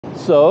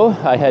So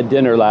I had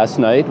dinner last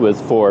night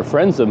with 4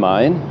 friends of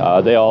mine.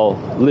 They all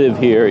live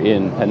here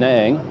in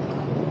Penang.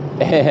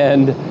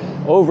 And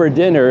over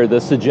dinner, the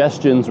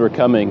suggestions were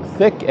coming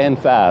thick and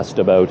fast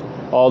about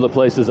all the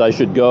places I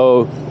should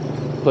go,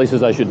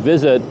 places I should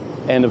visit,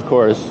 and of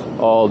course,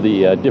 all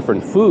the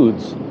different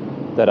foods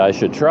that I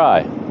should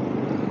try.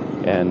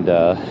 And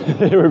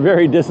they were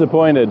very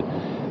disappointed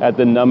at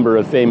the number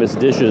of famous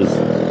dishes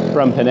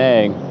from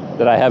Penang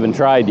that I haven't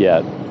tried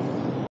yet.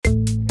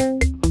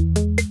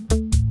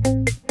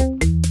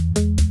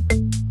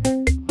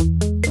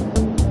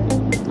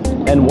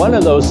 And one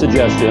of those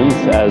suggestions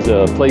as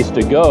a place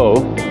to go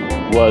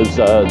was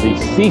the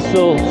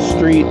Cecil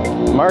Street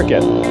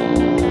Market.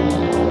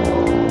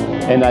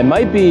 And I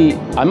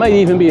might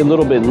even be a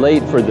little bit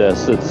late for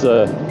this. It's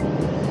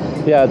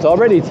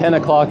already 10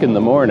 o'clock in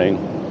the morning,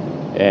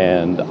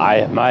 and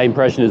my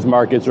impression is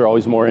markets are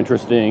always more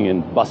interesting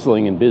and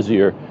bustling and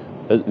busier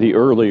the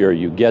earlier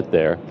you get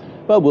there.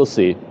 But we'll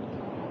see.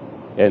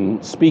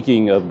 And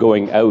speaking of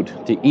going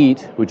out to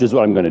eat, which is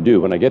what I'm going to do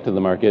when I get to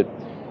the market,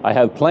 I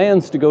have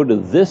plans to go to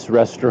this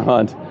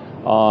restaurant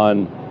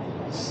on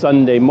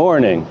Sunday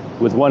morning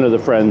with one of the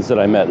friends that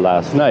I met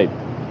last night.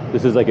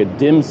 This is like a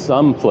dim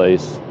sum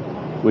place,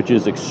 which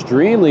is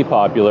extremely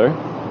popular,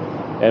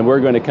 and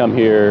we're going to come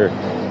here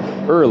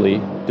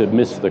early to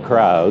miss the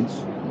crowds,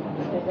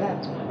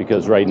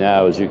 because right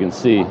now, as you can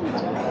see,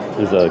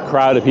 there's a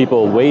crowd of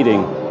people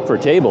waiting for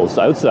tables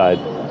outside.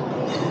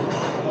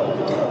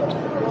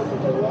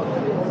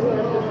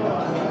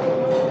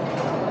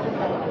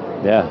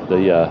 Yeah,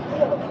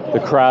 the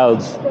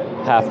crowds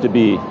have to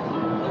be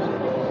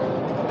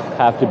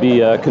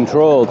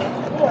controlled.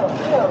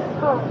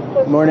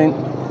 Morning.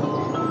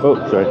 Oh,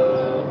 sorry.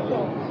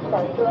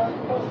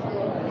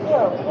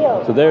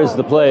 So there's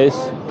the place.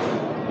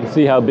 You can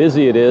see how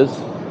busy it is.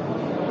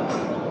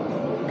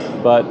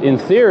 But in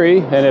theory,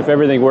 and if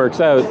everything works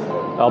out,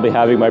 I'll be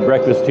having my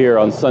breakfast here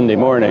on Sunday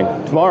morning,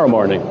 tomorrow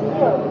morning.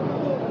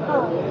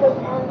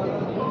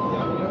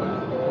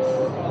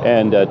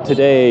 And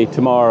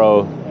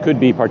tomorrow could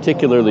be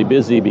particularly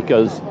busy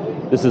because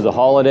this is a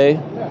holiday.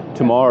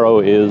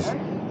 Tomorrow is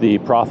the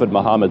Prophet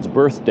Muhammad's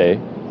birthday,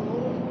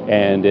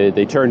 and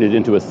they turned it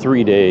into a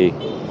 3-day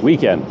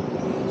weekend.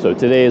 So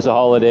today is a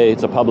holiday,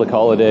 it's a public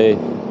holiday.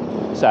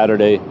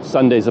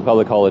 Sunday's a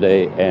public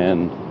holiday,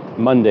 and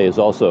Monday is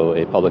also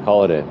a public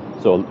holiday.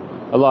 So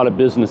a lot of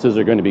businesses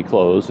are going to be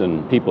closed,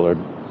 and people are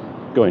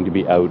going to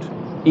be out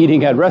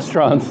eating at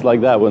restaurants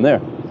like that one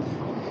there.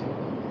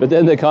 But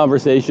then the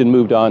conversation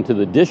moved on to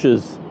the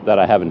dishes that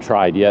I haven't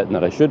tried yet and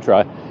that I should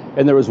try.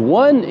 And there was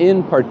one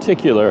in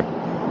particular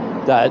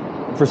that,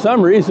 for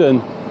some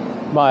reason,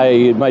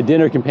 my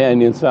dinner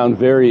companions found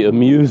very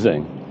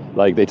amusing.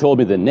 Like, they told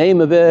me the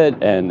name of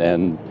it,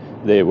 and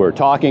they were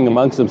talking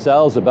amongst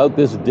themselves about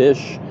this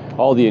dish,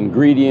 all the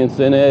ingredients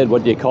in it,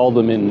 what they call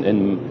them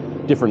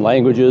in different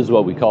languages,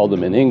 what we call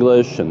them in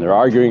English, and they're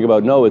arguing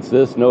about, no, it's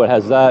this, no, it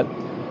has that.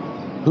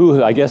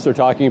 I guess they're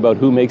talking about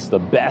who makes the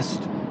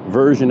best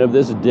version of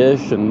this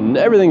dish and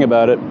everything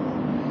about it.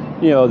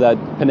 You know, that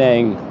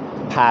Penang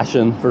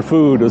passion for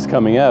food was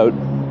coming out,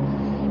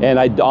 and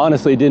I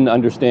honestly didn't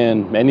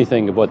understand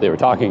anything of what they were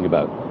talking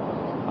about.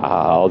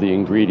 All the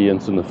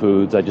ingredients and the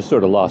foods, I just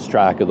sort of lost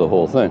track of the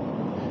whole thing.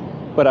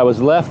 But I was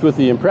left with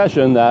the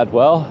impression that,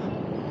 well,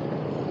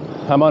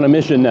 I'm on a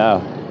mission now,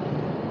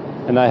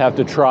 and I have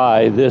to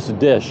try this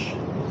dish,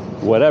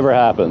 whatever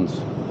happens.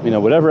 You know,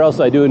 whatever else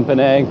I do in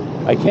Penang,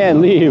 I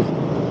can't leave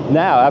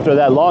now, after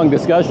that long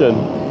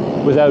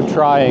discussion, without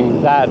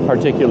trying that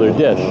particular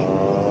dish.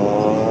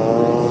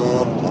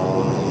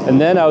 And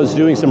then I was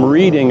doing some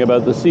reading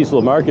about the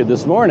Cecil Market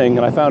this morning,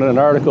 and I found an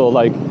article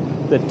like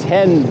the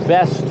 10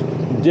 best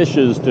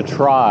dishes to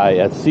try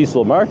at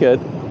Cecil Market,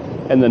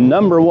 and the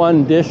number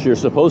 1 dish you're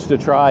supposed to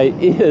try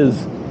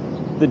is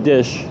the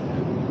dish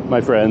my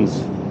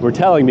friends were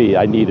telling me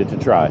I needed to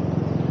try.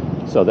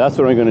 So that's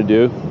what I'm going to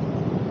do.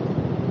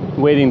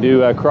 Waiting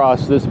to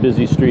cross this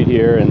busy street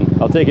here, and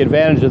I'll take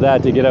advantage of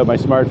that to get out my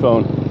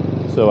smartphone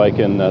so I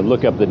can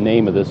look up the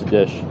name of this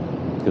dish,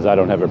 because I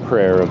don't have a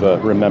prayer of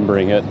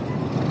remembering it.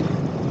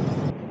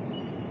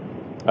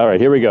 All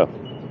right, here we go.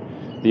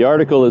 The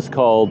article is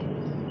called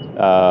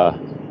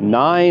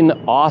 9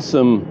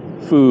 Awesome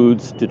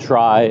Foods to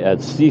Try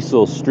at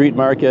Cecil Street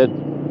Market.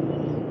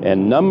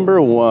 And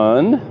number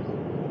 1,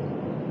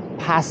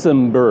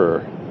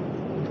 Pasembur.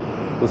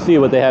 We'll see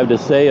what they have to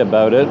say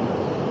about it.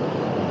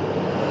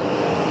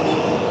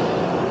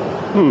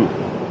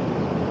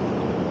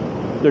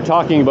 They're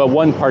talking about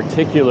one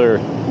particular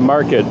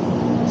market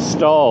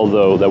stall,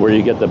 though, where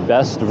you get the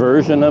best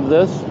version of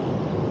this.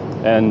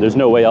 And there's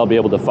no way I'll be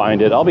able to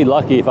find it. I'll be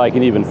lucky if I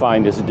can even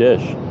find this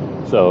dish.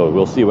 So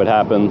we'll see what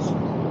happens.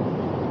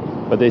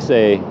 But they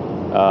say,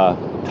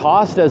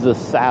 tossed as a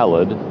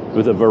salad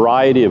with a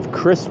variety of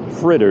crisp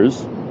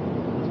fritters,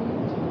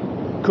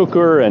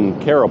 kukur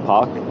and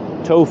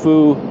karapak,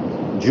 tofu,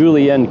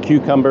 julienne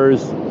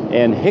cucumbers,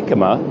 and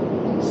jicama,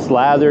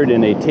 slathered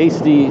in a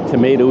tasty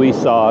tomatoey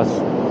sauce,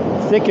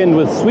 thickened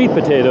with sweet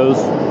potatoes.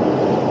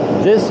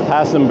 This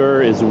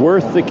Pasembur is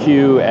worth the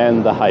queue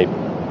and the hype.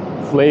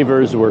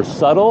 Flavors were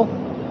subtle,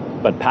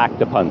 but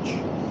packed a punch.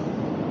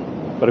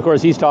 But of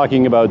course, he's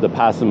talking about the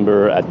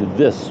Pasembur at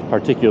this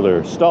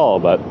particular stall,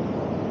 but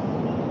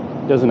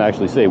doesn't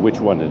actually say which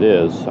one it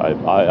is.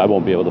 I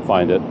won't be able to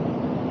find it.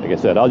 Like I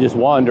said, I'll just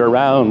wander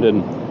around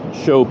and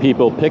show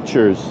people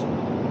pictures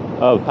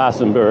of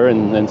Pasembur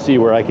and see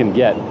where I can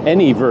get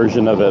any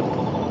version of it.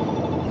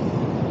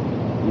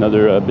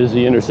 Another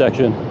busy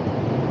intersection.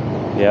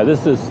 Yeah,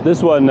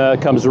 this one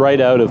comes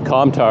right out of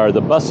Comtar,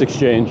 the bus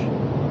exchange.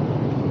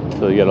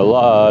 So you get a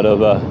lot of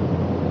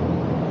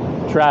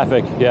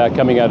traffic, yeah,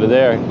 coming out of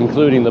there,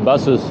 including the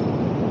buses.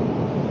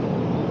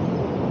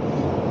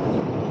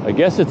 I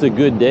guess it's a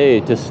good day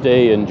to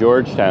stay in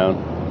Georgetown,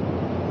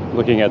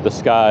 looking at the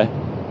sky.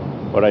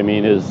 What I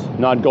mean is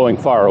not going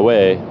far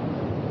away,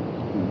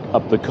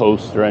 up the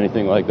coast or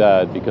anything like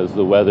that, because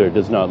the weather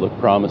does not look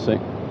promising.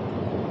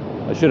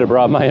 I should have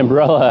brought my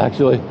umbrella,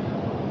 actually.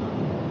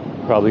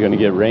 Probably going to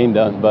get rained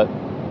on, but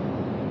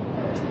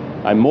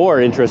I'm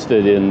more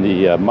interested in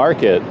the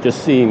market,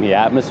 just seeing the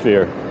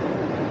atmosphere,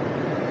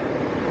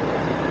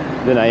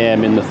 than I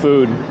am in the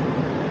food.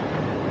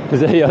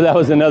 Because that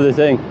was another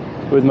thing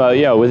with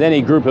with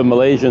any group of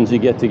Malaysians you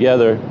get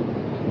together,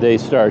 they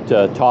start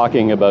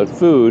talking about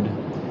food,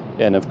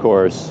 and of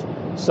course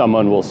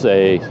someone will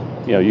say,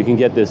 you can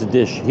get this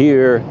dish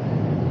here,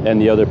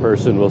 and the other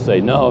person will say,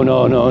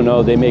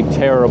 no, they make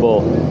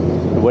terrible,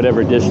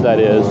 whatever dish that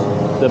is.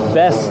 The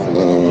best,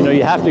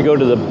 you have to go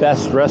to the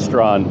best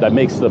restaurant that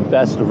makes the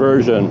best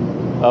version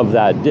of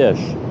that dish.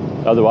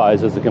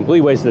 Otherwise, it's a complete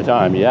waste of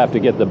time. You have to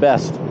get the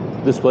best.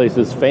 This place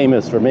is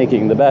famous for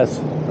making the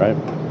best, right?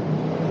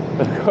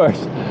 But of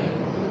course,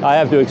 I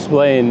have to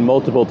explain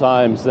multiple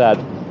times that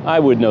I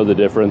would know the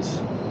difference.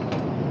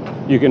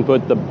 You can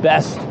put the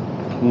best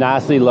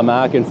nasi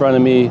lemak in front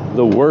of me,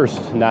 the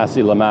worst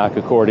nasi lemak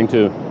according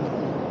to,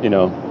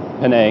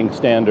 Penang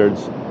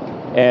standards,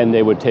 and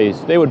they would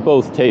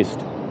both taste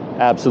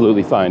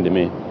absolutely fine to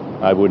me.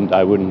 I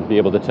wouldn't be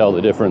able to tell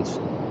the difference.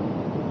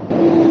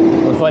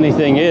 The funny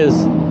thing is,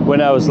 when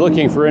I was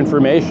looking for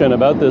information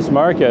about this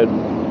market,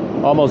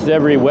 almost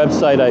every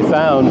website I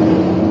found,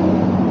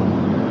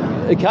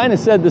 it kind of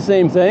said the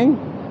same thing.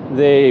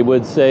 They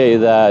would say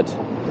that,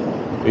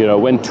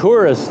 when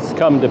tourists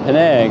come to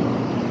Penang,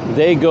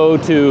 they go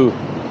to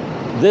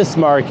this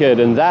market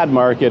and that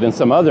market and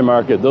some other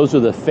market. Those are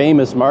the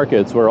famous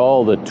markets where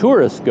all the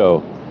tourists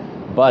go.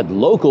 But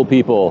local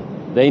people,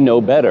 they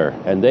know better,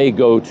 and they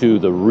go to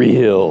the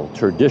real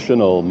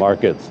traditional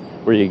markets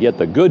where you get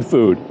the good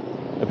food.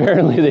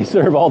 Apparently they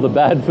serve all the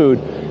bad food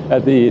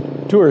at the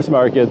tourist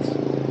markets,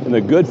 and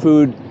the good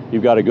food,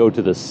 you've got to go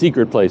to the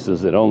secret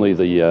places that only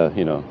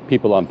the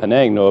people on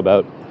Penang know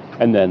about.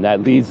 And then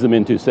that leads them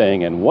into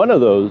saying, and one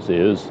of those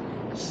is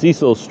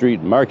Cecil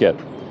Street Market.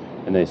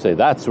 And they say,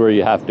 that's where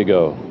you have to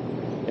go.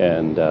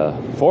 And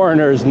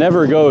foreigners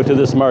never go to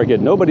this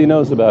market. Nobody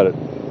knows about it.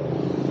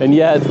 And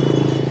yet,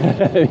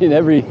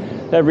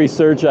 every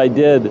search I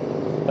did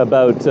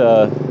about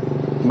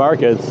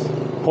markets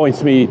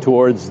points me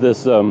towards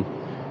this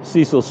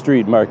Cecil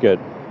Street Market.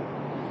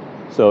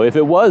 So if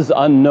it was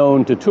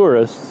unknown to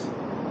tourists,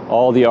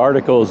 all the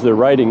articles they're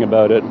writing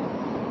about it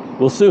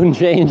will soon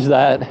change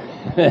that.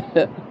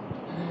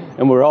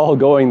 And we're all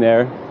going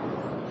there.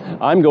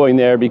 I'm going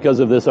there because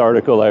of this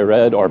article I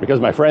read, or because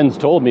my friends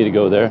told me to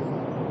go there.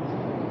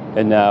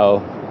 And now,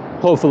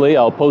 hopefully,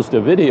 I'll post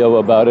a video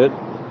about it,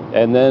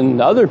 and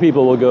then other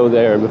people will go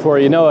there. Before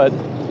you know it,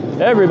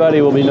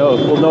 everybody will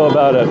know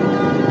about it.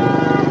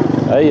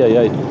 Ay, ay,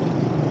 ay.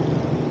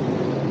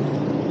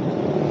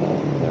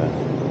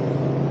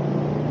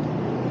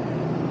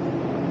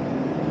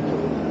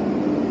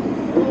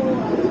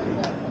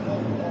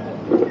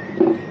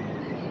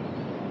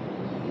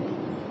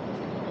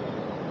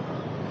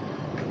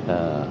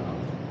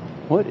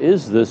 What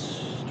is this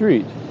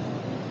street?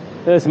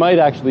 This might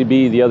actually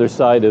be the other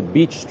side of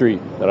Beach Street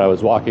that I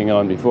was walking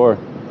on before,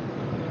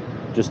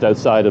 just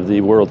outside of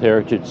the World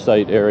Heritage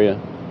Site area.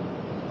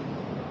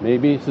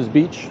 Maybe this is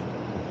Beach?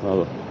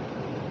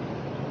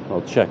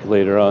 I'll check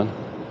later on.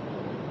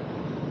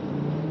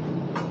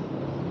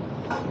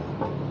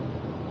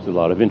 There's a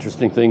lot of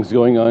interesting things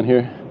going on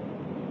here.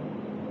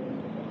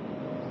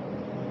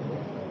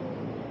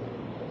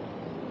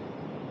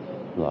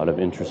 A lot of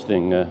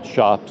interesting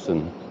shops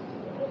and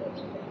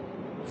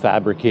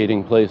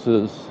fabricating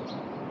places.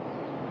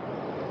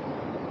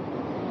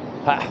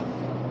 Ha!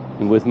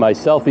 And with my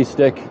selfie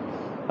stick,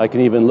 I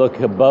can even look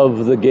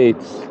above the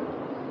gates,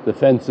 the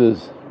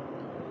fences,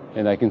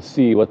 and I can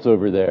see what's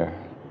over there.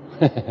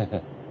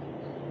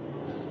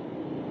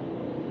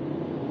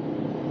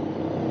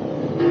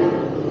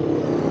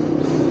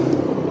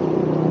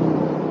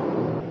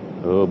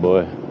 Oh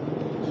boy.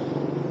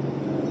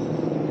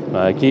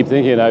 I keep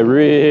thinking I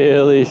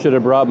really should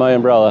have brought my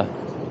umbrella.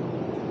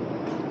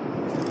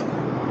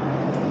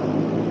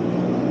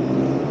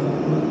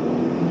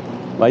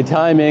 My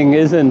timing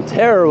isn't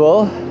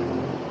terrible.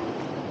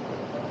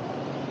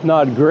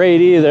 Not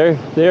great either.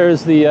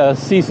 There's the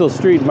Cecil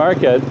Street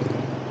Market.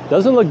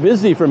 Doesn't look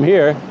busy from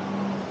here.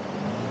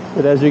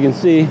 But as you can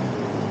see,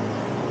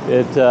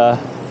 it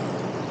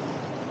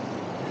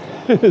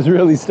is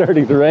really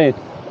starting to rain.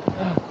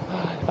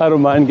 I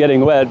don't mind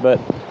getting wet, but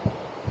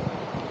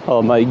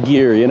all my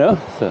gear, you know?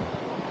 So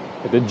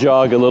I had to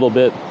jog a little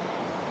bit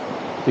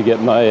to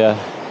get my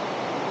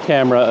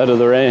camera out of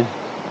the rain.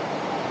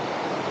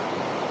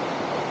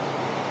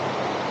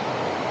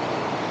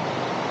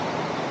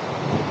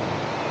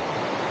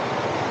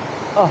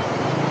 Oh.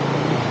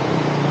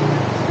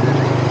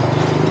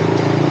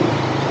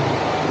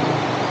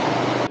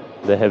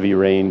 The heavy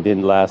rain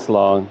didn't last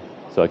long,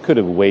 so I could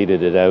have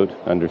waited it out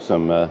under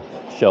some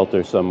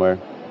shelter somewhere.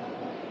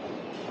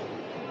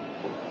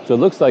 So it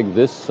looks like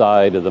this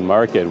side of the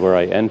market where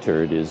I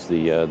entered is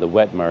the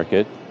wet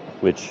market,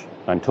 which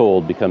I'm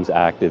told becomes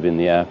active in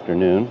the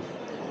afternoon.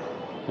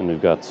 And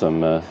we've got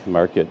some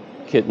market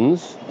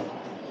kittens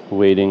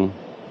waiting.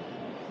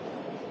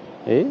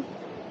 Hey?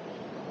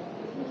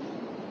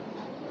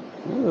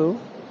 Hello.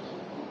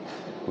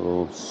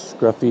 Little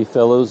scruffy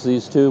fellows,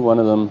 these two. One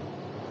of them,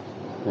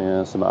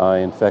 yeah, some eye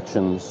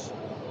infections.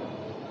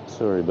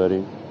 Sorry,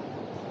 buddy.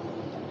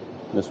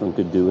 This one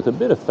could do with a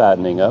bit of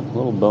fattening up, a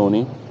little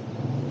bony.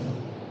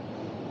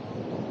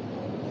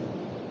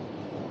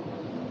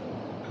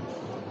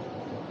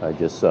 I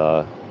just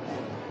saw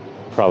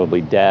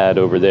probably Dad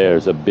over there.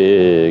 There's a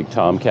big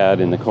tomcat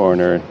in the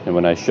corner, and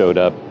when I showed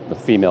up, the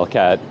female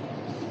cat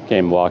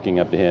came walking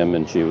up to him,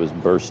 and she was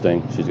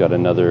bursting. She's got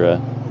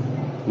another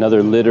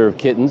litter of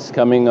kittens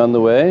coming on the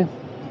way.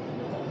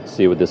 Let's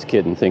see what this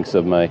kitten thinks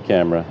of my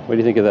camera. What do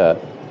you think of that?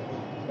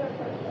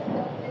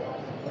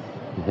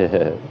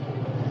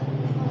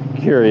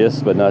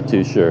 Curious, but not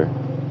too sure.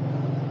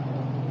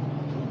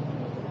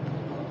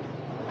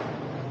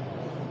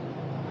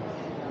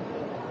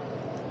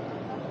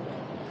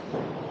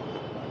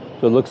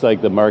 So it looks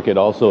like the market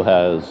also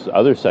has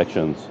other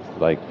sections,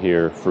 like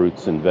here,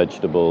 fruits and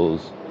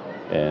vegetables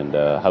and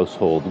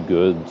household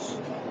goods.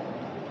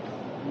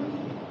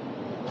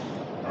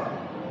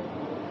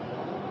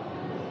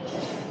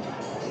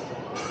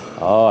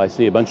 Oh, I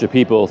see a bunch of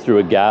people through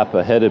a gap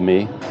ahead of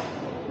me.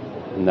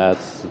 And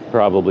that's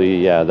probably,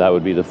 yeah, that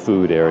would be the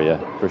food area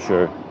for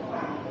sure.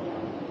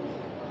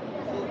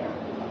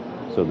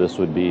 So this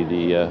would be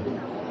the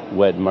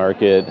wet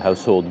market,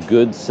 household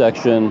goods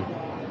section.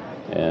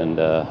 And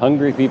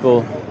hungry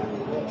people,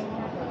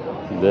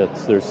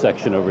 that's their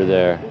section over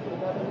there.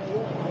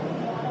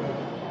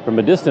 From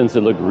a distance,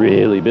 it looked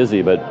really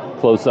busy, but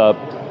close up,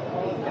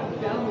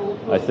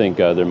 I think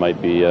there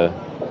might be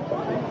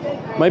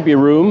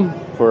room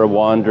for a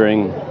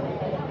wandering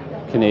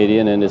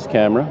Canadian and his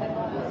camera.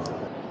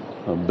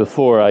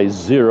 Before I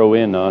zero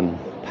in on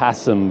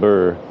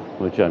Pasembur,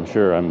 which I'm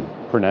sure I'm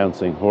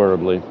pronouncing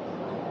horribly,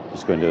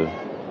 just going to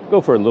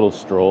go for a little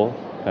stroll,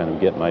 kind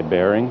of get my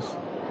bearings.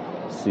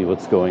 See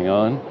what's going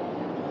on.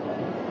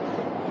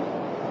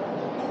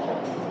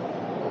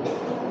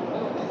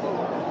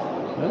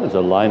 Well, there's a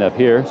lineup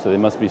here, so they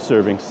must be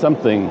serving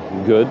something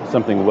good,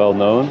 something well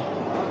known.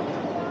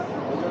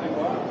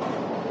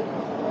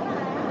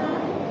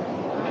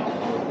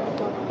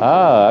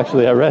 Ah,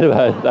 actually, I read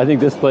about it. I think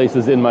this place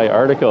is in my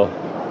article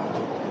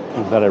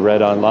that I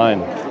read online.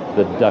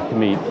 The duck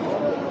meat.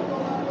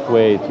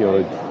 Hui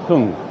Tio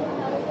Tung.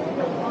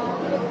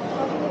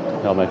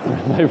 Now,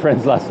 my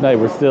friends last night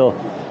were still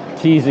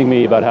teasing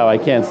me about how I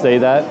can't say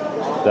that.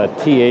 The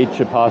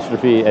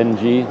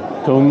TH''NG,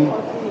 Tung.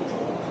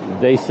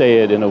 They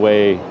say it in a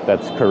way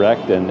that's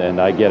correct, and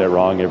I get it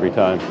wrong every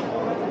time.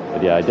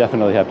 But yeah, I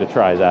definitely have to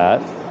try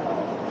that.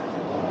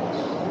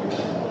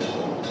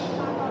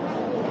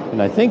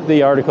 And I think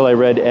the article I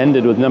read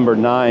ended with number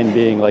 9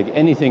 being like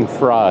anything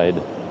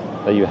fried,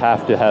 that you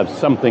have to have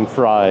something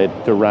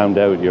fried to round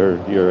out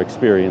your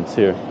experience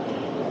here.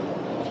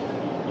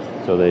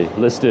 So they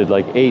listed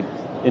like 8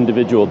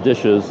 individual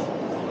dishes,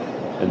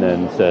 and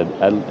then said,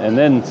 and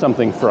then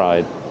something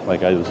fried,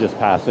 like I was just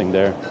passing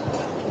there.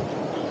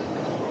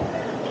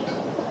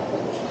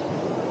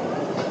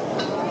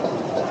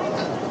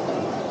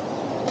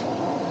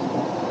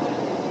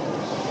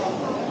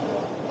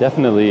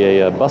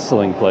 Definitely a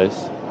bustling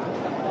place.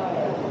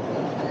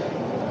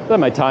 But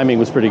my timing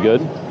was pretty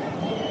good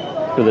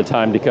for the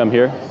time to come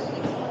here.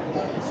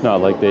 It's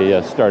not like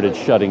they started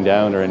shutting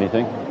down or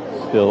anything.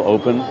 Still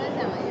open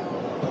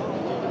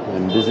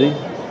and busy.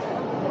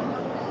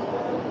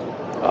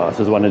 This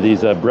is one of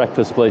these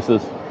breakfast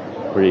places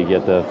where you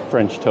get the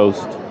French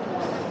toast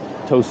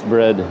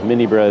bread,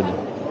 mini bread,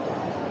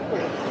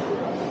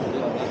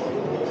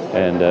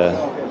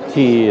 and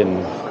tea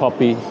and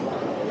coffee.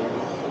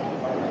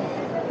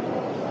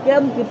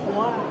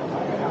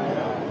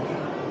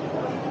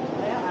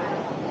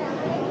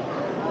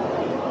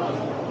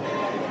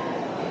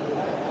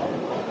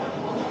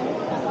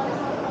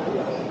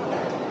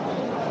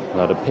 A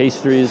lot of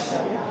pastries,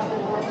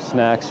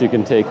 snacks you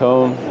can take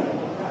home.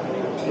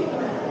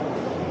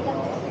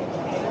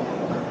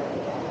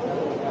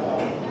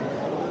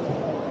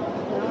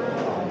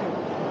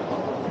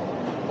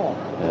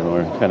 And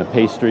more kind of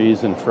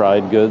pastries and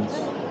fried goods.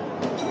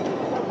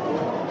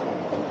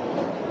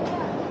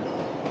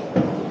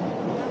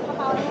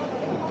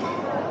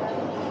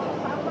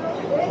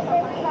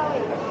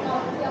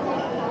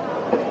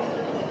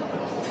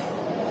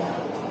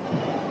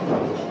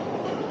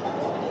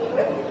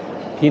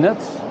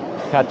 peanuts,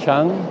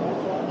 kacang.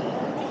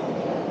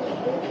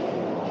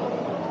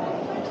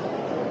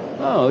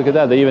 Oh, look at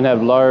that. They even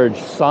have large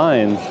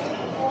signs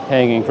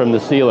hanging from the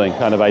ceiling,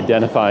 kind of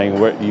identifying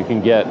where you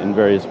can get in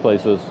various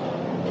places.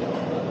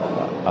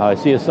 I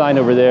see a sign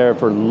over there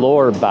for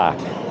Lorbak,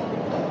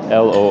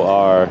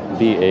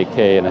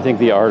 L-O-R-B-A-K, and I think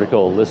the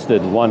article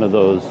listed one of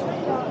those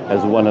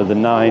as one of the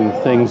 9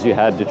 things you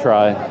had to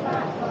try.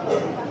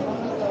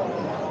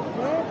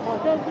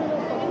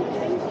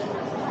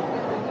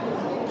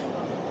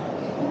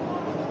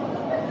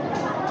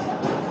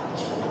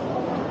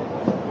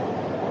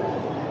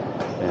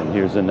 And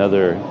here's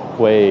another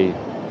Kueh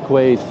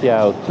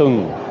Xiao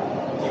Tung.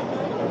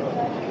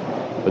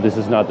 But this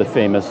is not the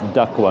famous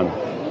duck one.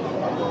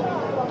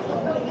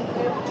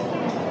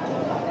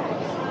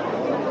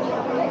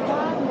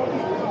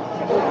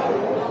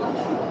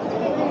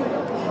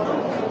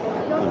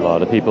 A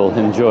lot of people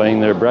enjoying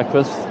their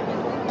breakfast.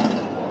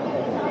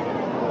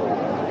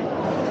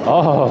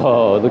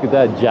 Oh, look at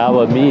that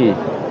Jawa mee.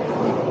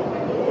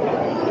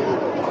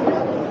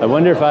 I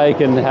wonder if I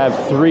can have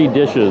 3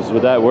 dishes.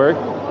 Would that work?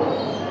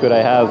 Could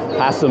I have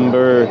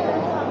Pasembur,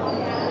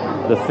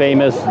 the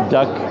famous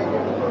duck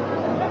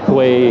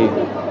Kueh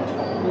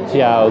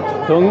Xiao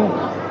Tung,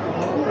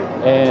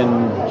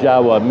 and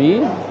Jawa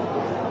mee?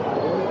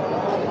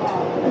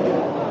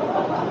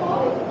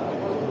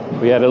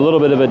 We had a little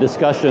bit of a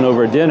discussion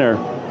over dinner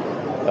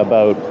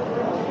about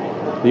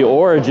the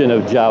origin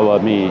of Jawa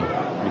mee,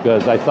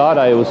 because I thought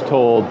I was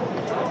told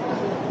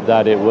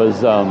that it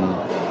was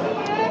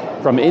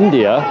from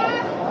India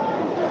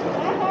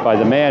by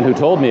the man who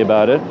told me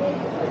about it,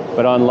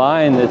 but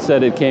online it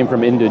said it came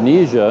from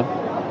Indonesia,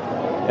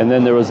 and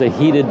then there was a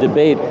heated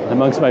debate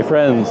amongst my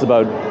friends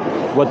about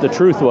what the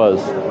truth was.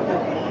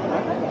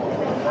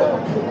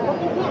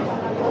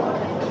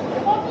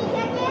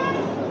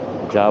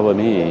 Jawa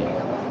mee.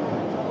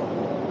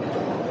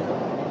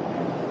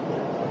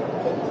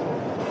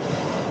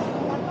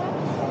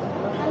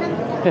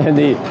 And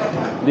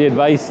the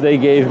advice they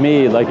gave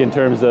me, like in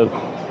terms of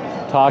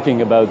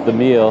talking about the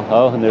meal,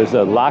 oh, and there's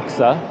a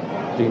laksa.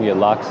 You can get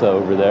laksa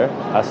over there,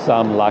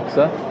 Assam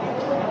laksa.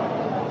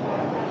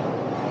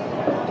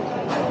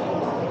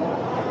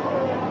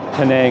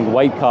 Penang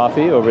white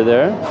coffee over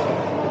there.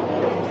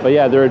 But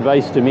yeah, their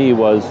advice to me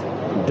was,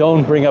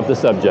 don't bring up the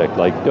subject.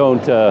 Like,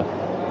 don't,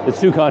 it's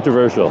too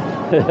controversial.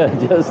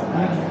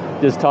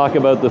 just talk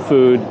about the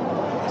food,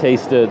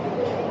 taste it,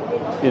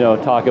 you know,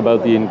 talk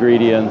about the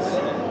ingredients,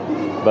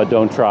 but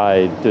don't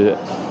try to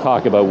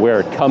talk about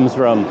where it comes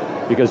from,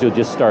 because you'll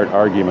just start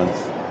arguments.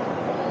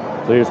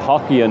 So here's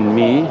Hokkien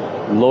mee,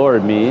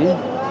 Lord mee.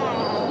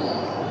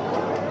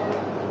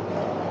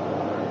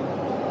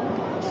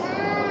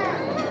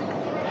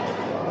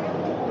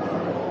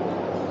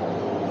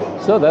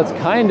 So that's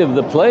kind of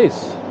the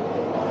place.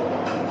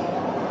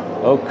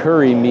 Oh,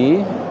 curry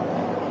mee.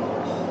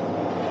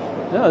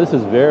 No, this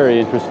is very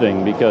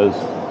interesting because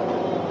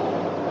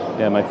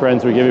yeah, my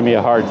friends were giving me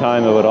a hard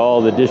time about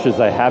all the dishes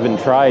I haven't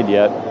tried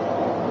yet.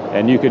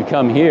 And you could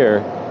come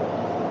here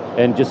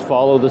and just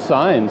follow the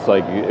signs.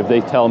 Like if they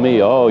tell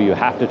me, oh, you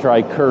have to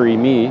try curry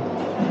mee,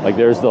 like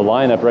there's the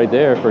lineup right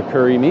there for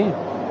curry mee.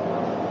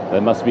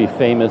 That must be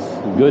famous,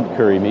 good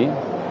curry mee.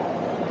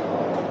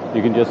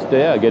 You can just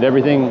get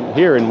everything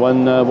here in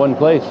one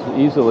place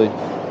easily.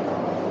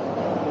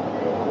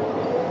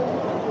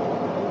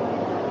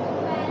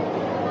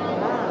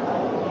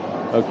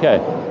 Okay.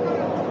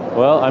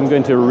 Well, I'm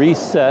going to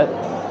reset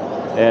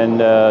and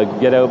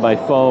get out my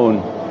phone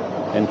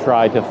and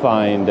try to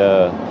find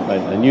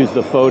and use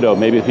the photo.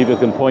 Maybe people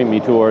can point me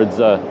towards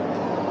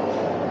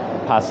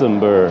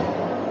Pasembur.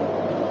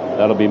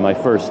 That'll be my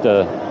first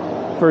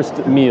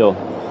meal.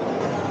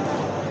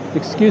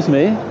 Excuse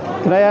me,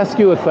 can I ask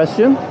you a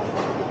question?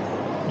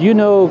 Do you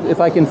know if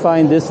I can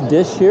find this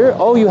dish here?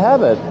 Oh, you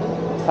have it.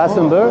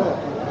 Pasembur?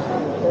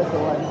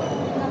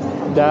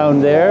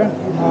 Down there?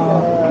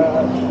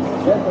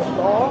 There's a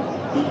store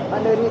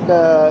underneath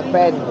the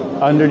fan.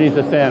 Underneath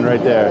the fan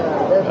right there.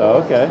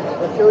 Oh, okay.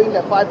 They're showing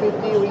the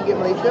 550 ringgit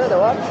Malaysia, the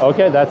one.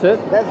 Okay, that's it?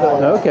 That's the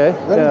one. Okay.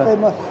 Very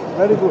famous.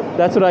 Very good.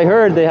 That's what I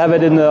heard. They have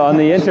it on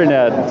the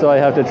internet, so I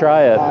have to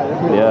try it.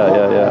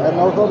 Yeah. And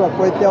also the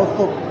kway teow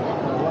soup.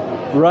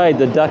 Right,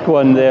 the duck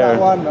one there. That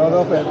one,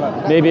 also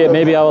famous.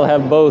 Maybe I will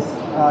have both.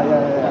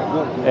 Yeah.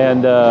 Good.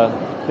 And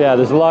yeah,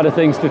 there's a lot of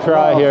things to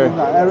try here.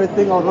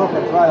 Everything also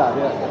can try that.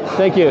 Yeah.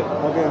 Thank you.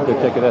 Okay.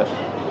 Go check it out.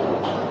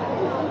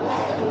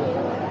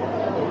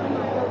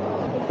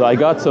 So I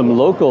got some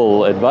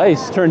local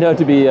advice. Turned out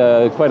to be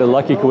quite a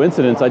lucky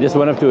coincidence. I just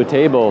went up to a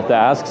table to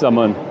ask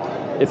someone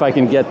if I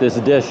can get this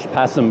dish,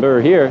 Pasembur,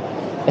 here,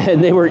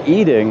 and they were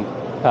eating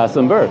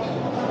Pasembur,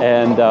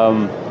 and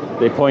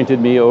they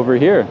pointed me over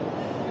here.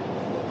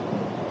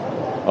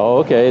 Oh,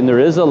 okay, and there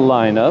is a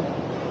lineup,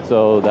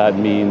 so that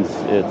means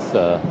it's.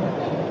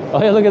 Oh,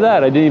 yeah, look at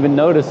that! I didn't even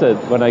notice it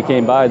when I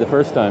came by the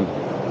first time.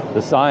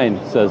 The sign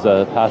says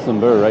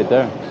Pasembur right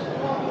there.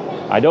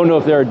 I don't know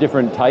if there are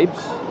different types.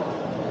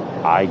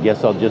 I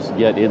guess I'll just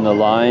get in the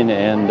line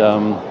and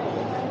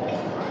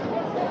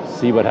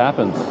see what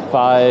happens.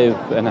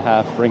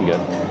 5.5 ringgit.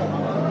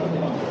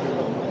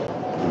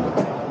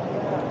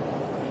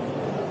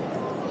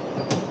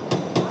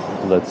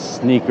 Let's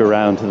sneak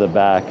around to the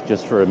back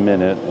just for a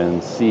minute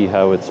and see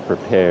how it's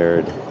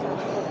prepared.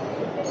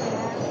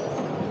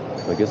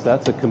 So I guess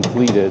that's a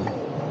completed.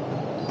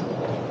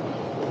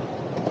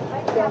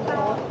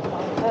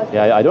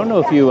 Yeah, I don't know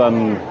if you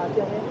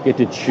get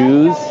to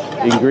choose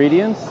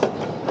ingredients,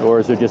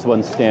 or is there just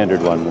one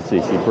standard one? Let's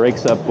see, she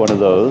breaks up one of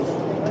those,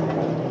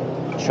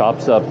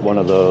 chops up one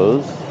of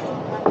those,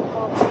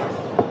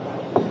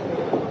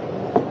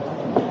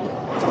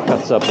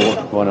 cuts up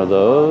one of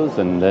those,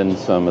 and then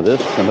some of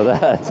this, some of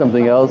that,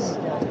 something else,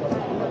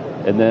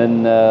 and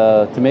then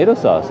tomato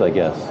sauce, I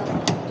guess,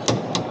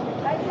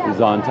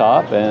 is on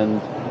top, and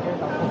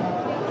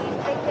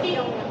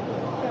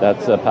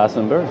that's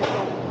Pasembur.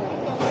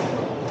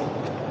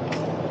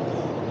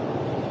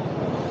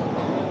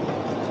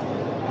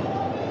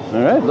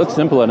 All right, looks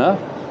simple enough.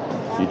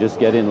 You just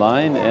get in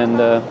line and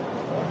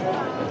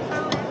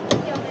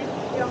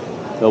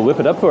they'll whip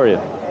it up for you.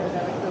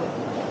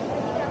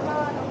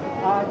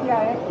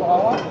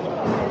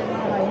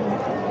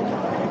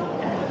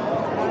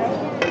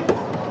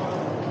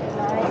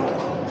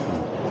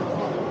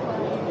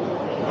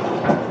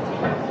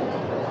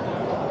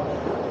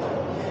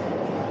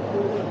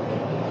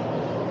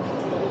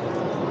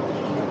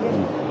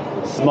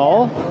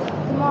 Small?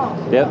 Small.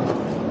 Yep.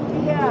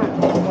 Yeah.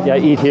 Yeah,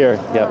 eat here.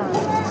 Yep.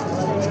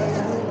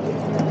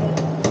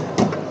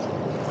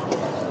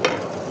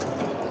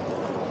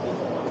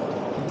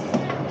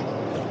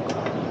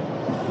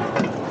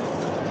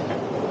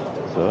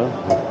 So, I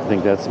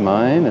think that's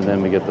mine, and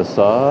then we get the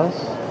sauce.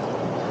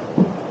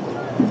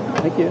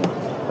 Thank you.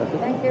 That's it.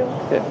 Thank you.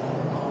 Okay.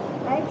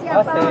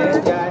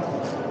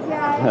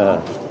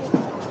 Hello.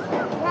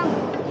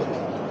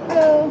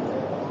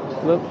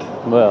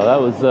 Well, that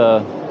was,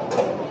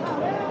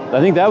 I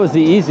think that was the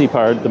easy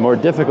part. The more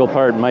difficult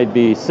part might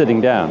be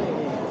sitting down.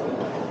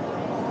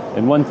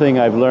 And one thing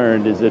I've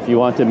learned is if you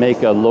want to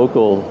make a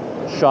local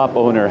shop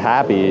owner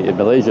happy in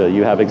Malaysia,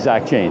 you have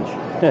exact change.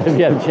 If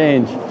you have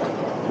change,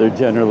 they're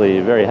generally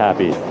very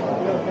happy.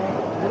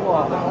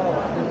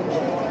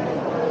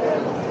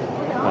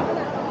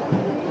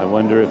 I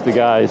wonder if the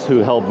guys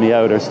who helped me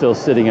out are still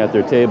sitting at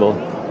their table.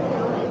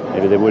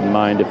 Maybe they wouldn't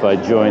mind if I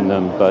joined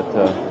them, but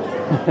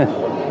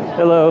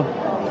hello.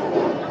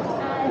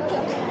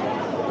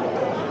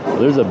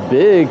 There's a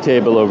big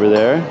table over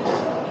there.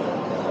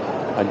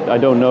 I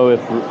don't know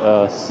if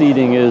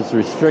seating is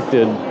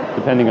restricted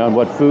depending on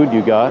what food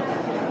you got.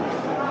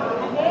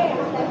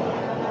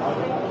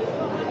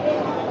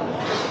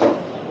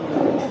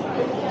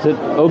 Is it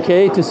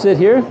okay to sit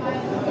here?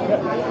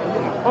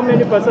 How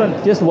many person?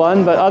 Just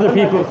one, but other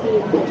people.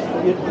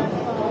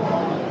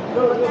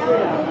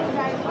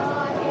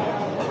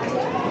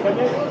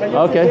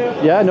 Okay,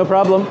 yeah, no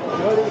problem.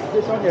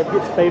 This one is a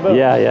bit stable.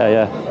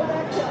 Yeah.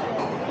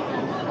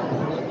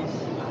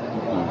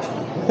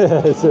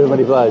 So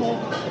many flies.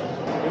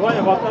 You want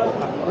a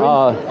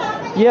water?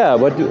 Yeah.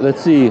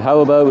 Let's see. How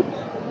about?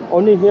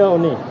 Only here,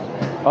 only.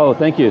 Oh,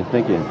 thank you.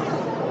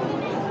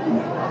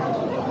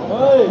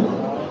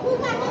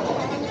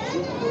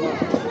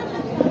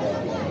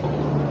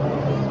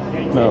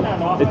 No,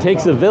 it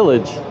takes a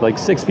village. Like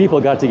 6 people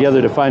got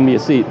together to find me a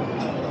seat.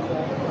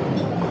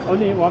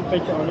 Only one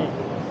page only.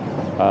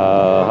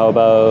 How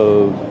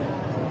about?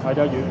 I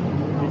tell you.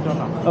 This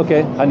one.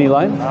 Okay, honey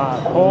lime.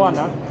 Whole one,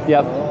 huh?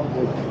 Yep.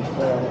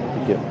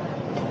 Thank you.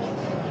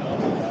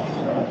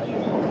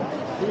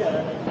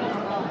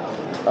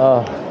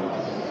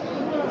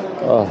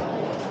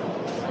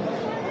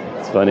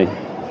 It's funny.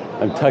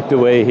 I'm tucked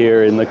away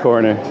here in the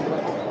corner.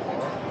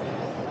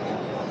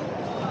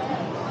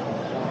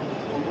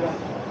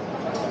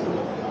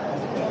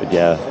 But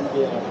yeah,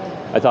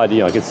 I thought,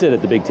 I could sit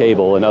at the big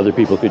table and other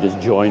people could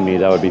just join me.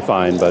 That would be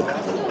fine. But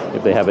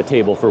if they have a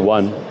table for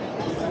one.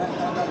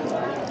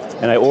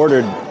 And I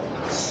ordered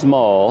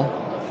small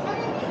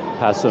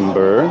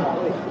Pasembur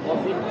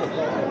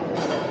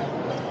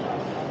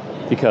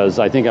because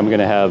I think I'm going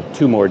to have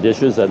 2 more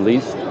dishes at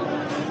least.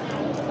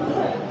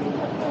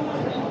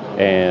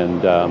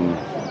 And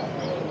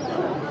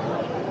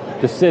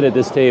to sit at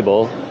this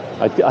table,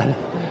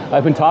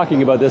 I've been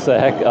talking about this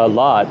a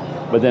lot,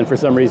 but then for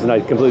some reason I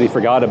completely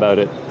forgot about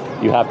it.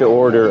 You have to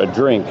order a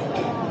drink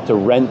to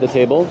rent the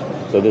table.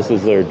 So this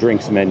is their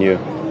drinks menu.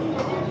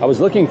 I was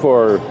looking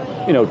for,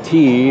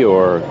 tea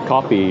or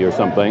coffee or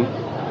something,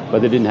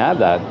 but they didn't have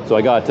that. So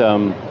I got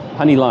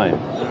honey lime.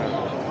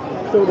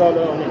 $2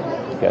 only.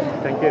 Okay.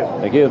 Thank you.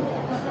 Thank you.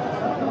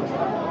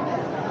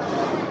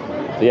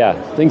 So yeah,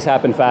 things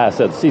happen fast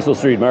at Cecil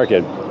Street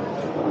Market.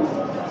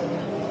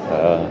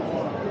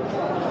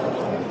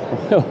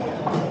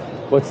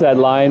 What's that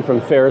line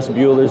from Ferris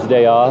Bueller's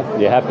Day Off?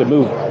 You have to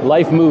move.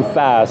 Life move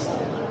fast.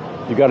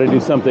 You got to do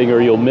something or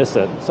you'll miss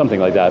it.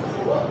 Something like that.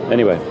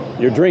 Anyway,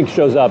 your drink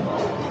shows up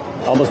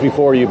almost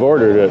before you've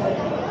ordered it.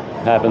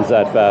 Happens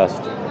that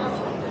fast.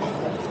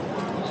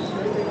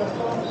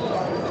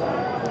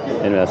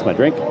 Anyway, that's my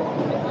drink.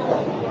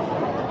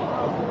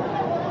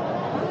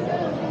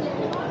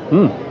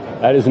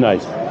 That is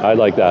nice. I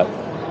like that.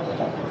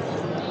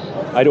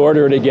 I'd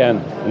order it again,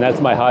 and that's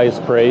my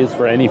highest praise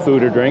for any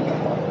food or drink.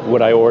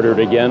 Would I order it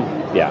again?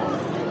 Yeah.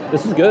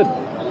 This is good.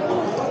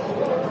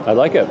 I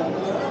like it.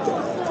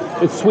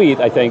 It's sweet,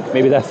 I think.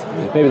 Maybe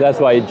that's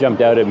why it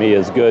jumped out at me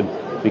as good,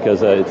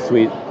 because it's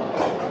sweet.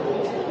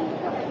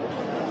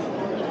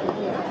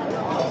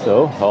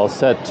 So, all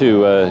set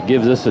to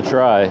give this a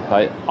try.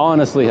 I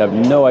honestly have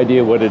no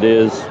idea what it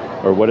is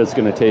or what it's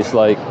going to taste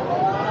like.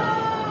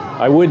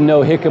 I wouldn't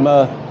know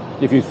jicama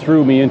if you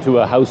threw me into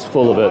a house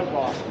full of it.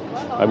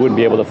 I wouldn't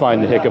be able to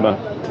find the jicama.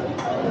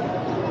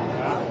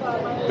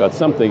 Got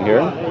something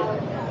here.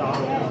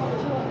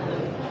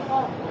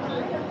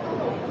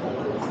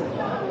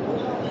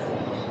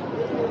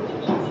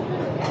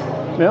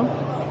 Yeah,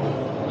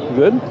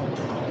 good.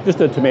 Just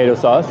a tomato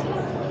sauce.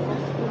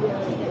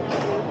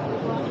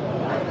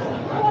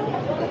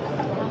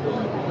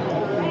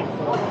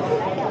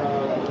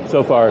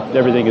 So far,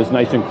 everything is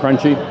nice and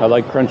crunchy. I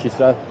like crunchy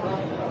stuff.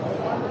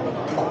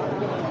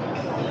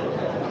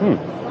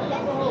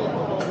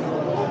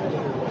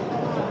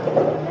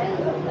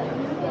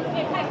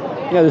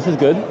 Yeah, this is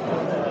good.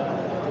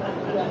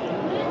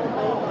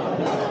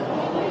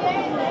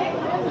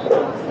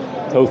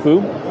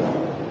 Tofu.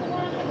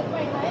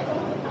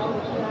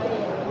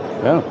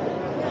 Yeah.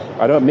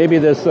 I don't. Maybe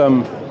this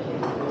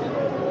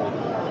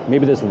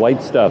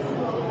white stuff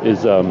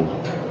is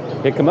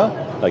jicama,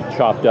 like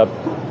chopped up,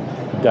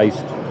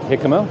 diced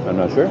jicama. I'm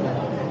not sure.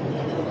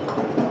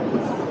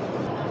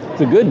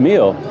 It's a good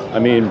meal. I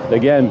mean,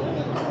 again,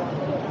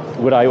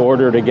 would I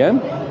order it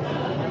again?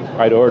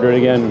 I'd order it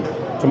again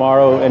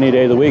tomorrow, any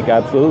day of the week.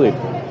 Absolutely.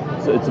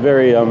 So it's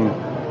very.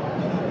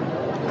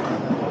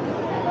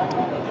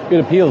 It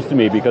appeals to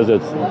me because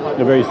it's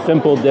a very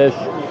simple dish,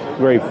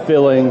 very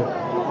filling.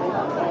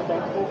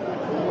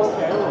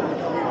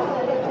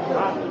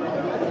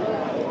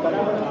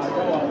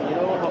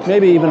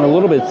 Maybe even a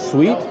little bit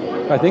sweet.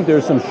 I think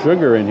there's some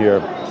sugar in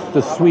here. It's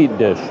a sweet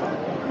dish.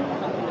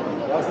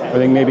 I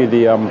think maybe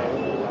the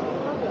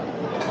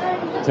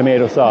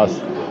tomato sauce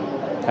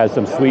has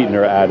some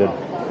sweetener added.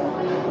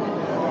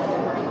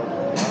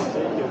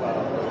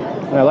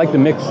 And I like the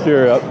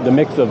mixture, the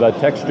mix of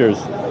textures,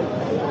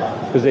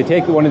 because they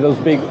take one of those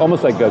big,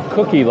 almost like a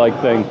cookie-like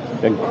thing,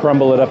 and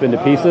crumble it up into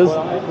pieces,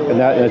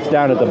 and it's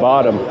down at the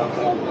bottom.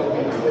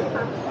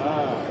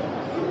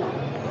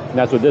 And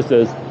that's what this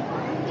is.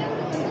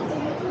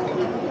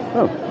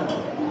 Oh,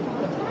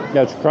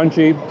 yeah, it's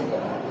crunchy.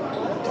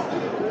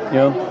 You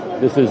know,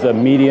 this is a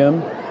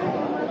medium,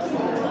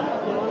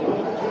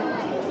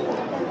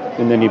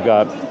 and then you've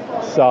got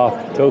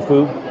soft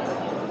tofu.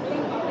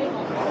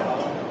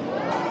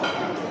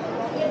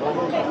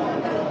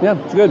 Yeah,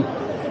 it's good.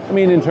 I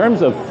mean, in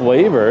terms of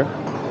flavor,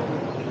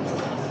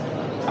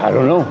 I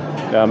don't know.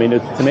 I mean,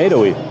 it's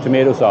tomatoey,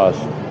 tomato sauce.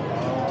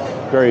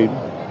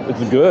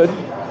 It's good.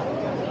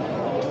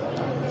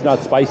 It's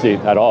not spicy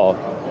at all,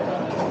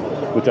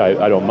 which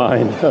I don't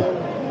mind.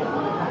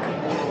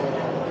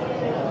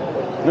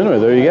 Anyway,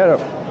 there you get it.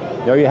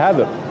 There you have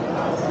it.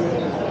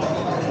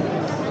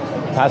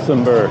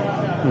 Pasembur.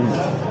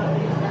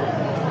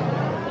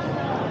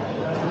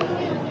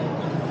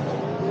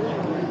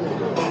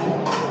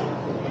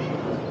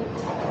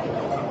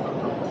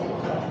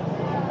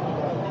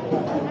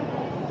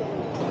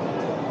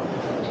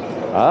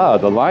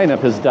 The lineup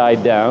has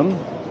died down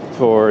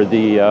for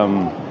the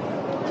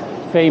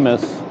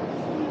famous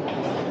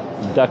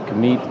duck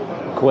meat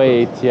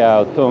Kway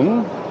Tiao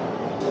Tung.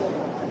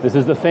 This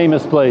is the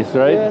famous place,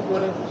 right? Yes,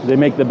 it is. They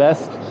make the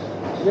best?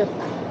 Yes.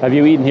 Have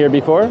you eaten here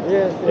before?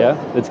 Yes.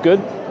 Yeah? It's good?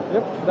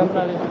 Yep,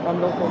 definitely.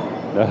 I'm local.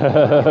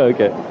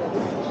 Okay.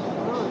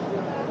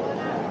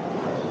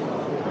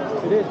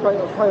 It is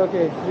quite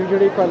okay.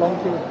 Usually quite long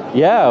queue.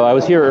 Yeah, I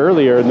was here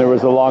earlier and there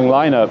was a long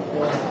lineup.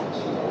 Yeah.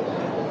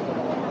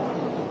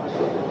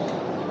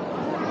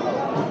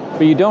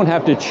 But you don't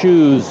have to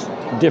choose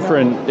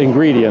different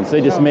ingredients.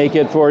 They just make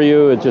it for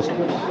you. It just...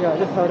 Yeah,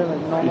 just tell them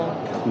like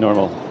normal.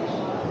 Normal.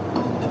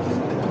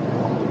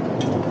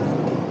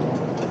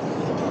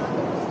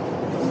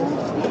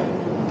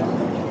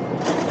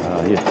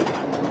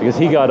 I guess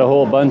he got a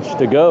whole bunch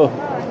to go.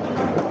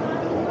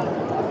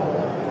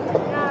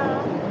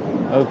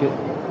 Okay.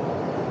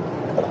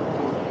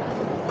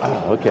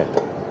 Okay.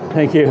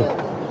 Thank you.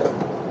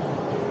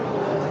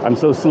 I'm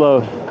so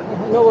slow.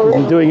 No worries.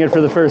 I'm doing it for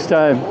the first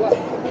time.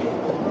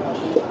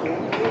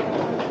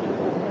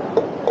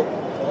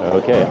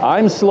 Okay,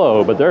 I'm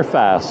slow, but they're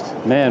fast.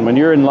 Man, when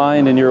you're in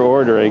line and you're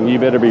ordering, you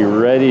better be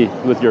ready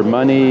with your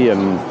money,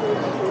 and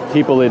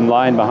people in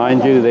line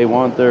behind you, they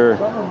want their,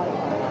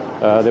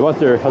 I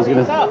was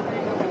gonna,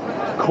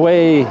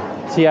 Kway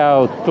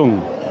Tiao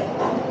Tung.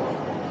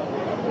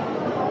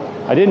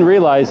 I didn't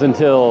realize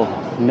until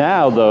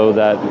now, though,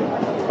 that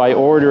by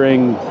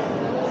ordering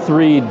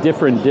 3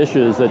 different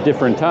dishes at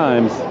different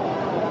times,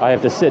 I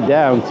have to sit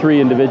down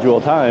 3 individual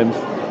times,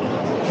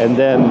 and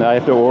then I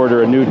have to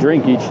order a new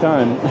drink each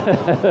time.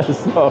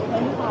 So,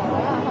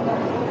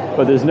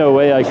 but there's no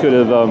way I could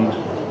have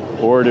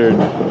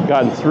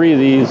gotten 3 of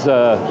these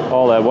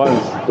all at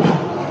once.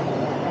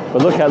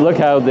 But look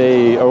how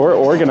they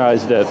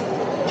organized it.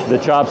 The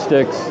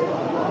chopsticks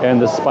and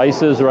the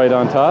spices right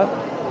on top.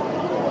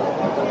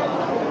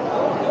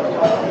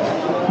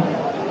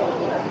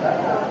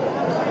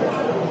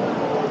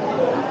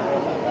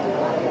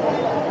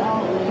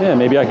 Yeah,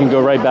 maybe I can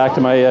go right back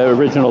to my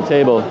original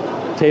table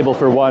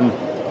for one.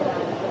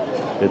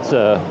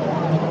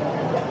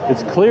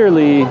 It's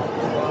clearly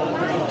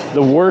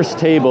the worst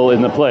table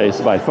in the place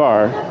by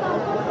far,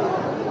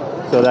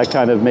 so that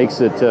kind of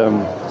makes it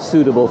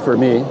suitable for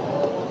me.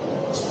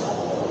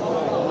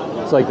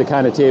 It's like the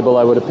kind of table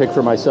I would have picked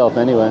for myself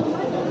anyway.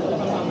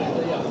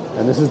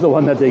 And this is the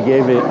one that they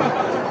gave me.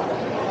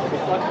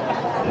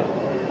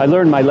 I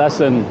learned my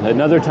lesson.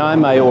 Another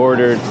time I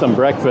ordered some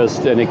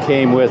breakfast and it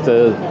came with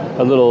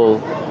a little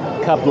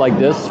cup like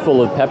this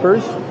full of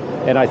peppers,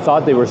 and I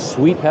thought they were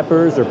sweet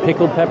peppers or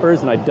pickled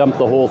peppers, and I dumped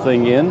the whole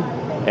thing in,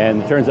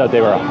 and it turns out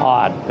they were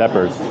hot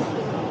peppers,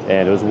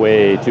 and it was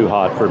way too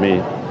hot for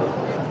me.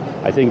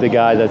 I think the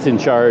guy that's in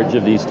charge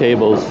of these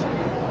tables,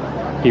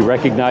 he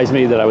recognized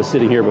me that I was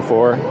sitting here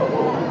before,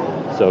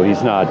 so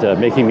he's not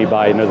making me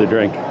buy another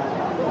drink.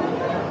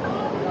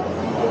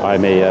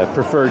 I'm a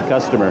preferred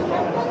customer.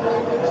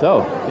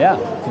 So yeah,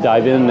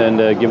 dive in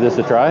and give this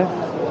a try.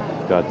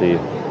 Got the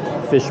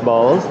fish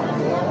balls,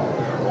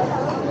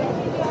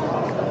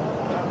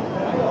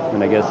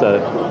 and I guess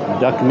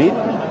duck meat.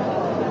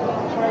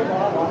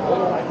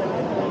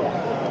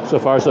 So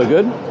far so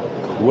good.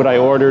 Would I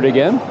order it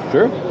again?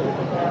 Sure.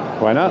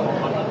 Why not?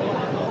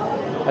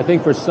 I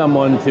think for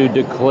someone to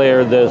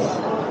declare this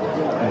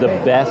the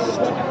best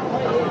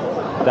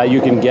that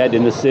you can get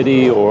in the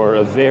city, or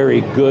a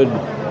very good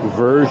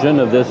version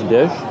of this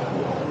dish,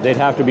 they'd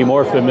have to be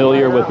more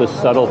familiar with the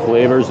subtle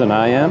flavors than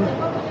I am.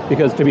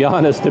 Because to be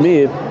honest, to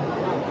me,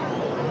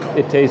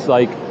 it tastes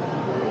like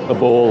a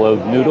bowl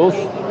of noodles.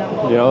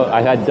 You know,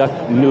 I had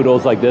duck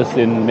noodles like this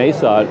in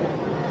Mesa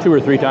 2 or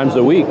 3 times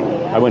a week.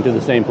 I went to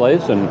the same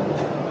place, and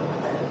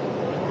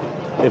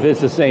if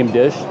it's the same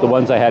dish, the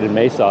ones I had in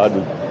Mesa are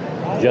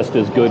just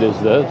as good as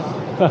this.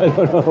 I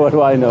don't know, what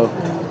do I know?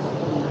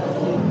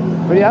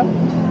 But yeah,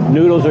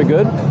 noodles are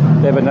good.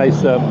 They have a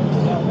nice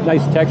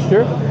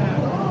texture.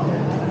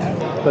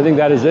 So I think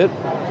that is it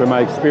for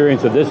my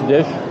experience of this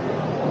dish.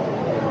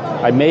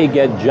 I may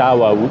get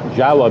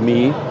Jawa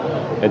mee,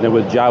 and then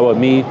with Jawa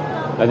mee,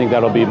 I think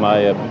that'll be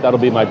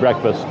my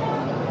breakfast.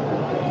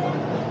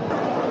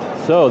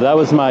 So that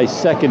was my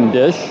second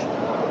dish,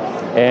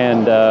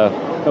 and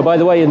oh, by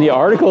the way, in the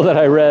article that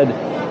I read,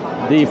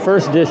 the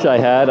first dish I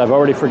had, I've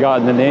already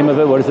forgotten the name of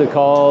it. What is it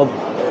called?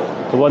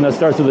 The one that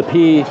starts with a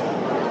P,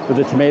 with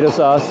the tomato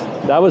sauce.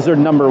 That was their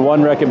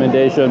 #1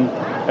 recommendation,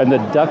 and the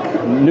duck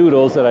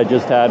noodles that I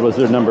just had was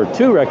their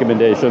 #2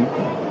 recommendation.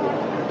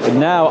 And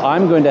now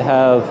I'm going to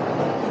have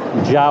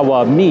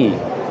Jawa mee,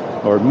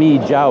 or mee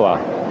Jawa.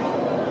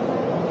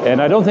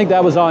 And I don't think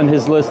that was on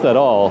his list at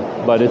all,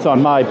 but it's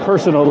on my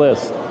personal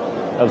list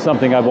of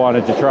something I've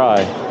wanted to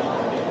try.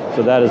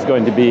 So that is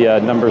going to be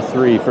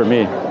 #3 for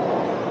me.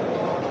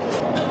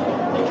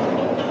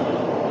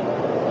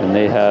 And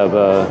they have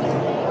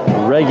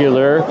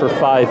regular for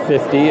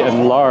 $5.50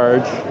 and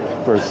large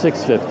for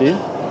 $6.50.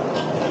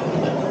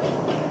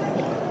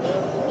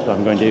 So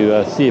I'm going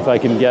to see if I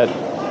can get,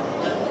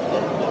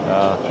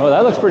 oh,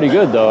 that looks pretty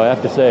good though, I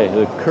have to say,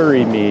 the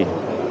curry mee.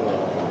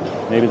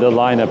 Maybe the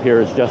lineup here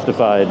is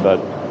justified, but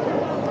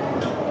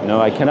no,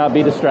 I cannot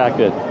be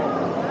distracted.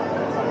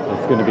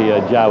 It's going to be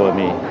a Jawa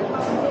mee.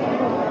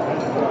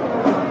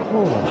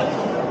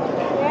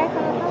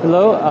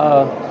 Hello,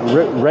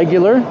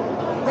 regular?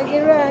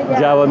 Regular,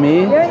 yeah. Jawa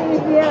mee? Yeah,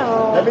 eat here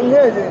or... Having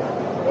here, is it?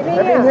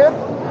 Having here?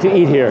 To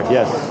eat here,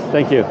 yes.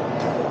 Thank you.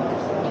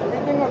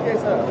 Everything okay,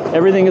 sir?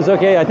 Everything is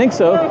okay? I think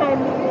so. One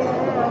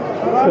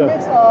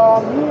mix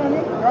or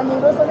one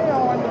noodles only or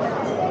one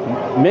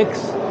mix?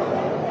 Mix?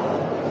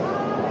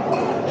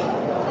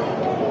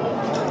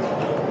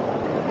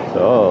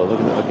 So, look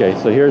at that. Okay,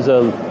 so here's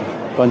a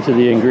bunch of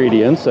the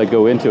ingredients that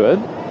go into it.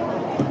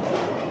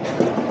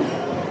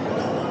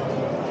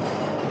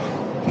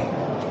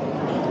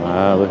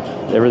 Wow, look,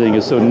 everything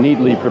is so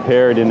neatly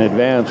prepared in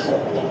advance.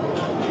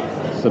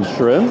 Some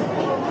shrimp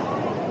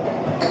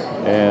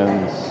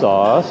and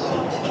sauce.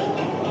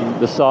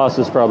 The sauce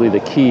is probably the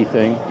key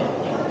thing.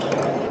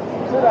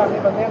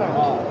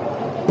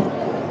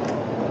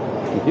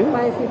 Thank you.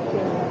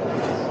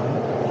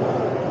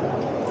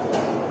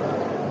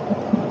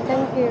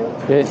 Thank you.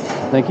 Okay,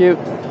 thank you.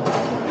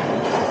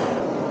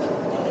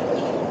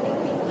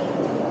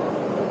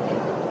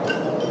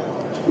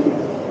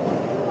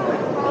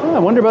 I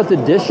wonder about the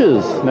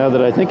dishes, now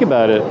that I think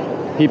about it.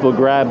 People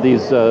grab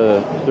these,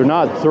 they're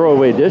not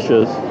throwaway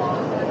dishes.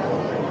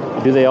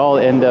 Do they all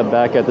end up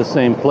back at the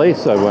same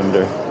place, I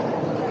wonder?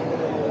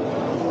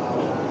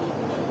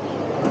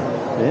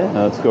 Yeah,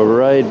 let's go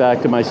right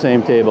back to my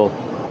same table.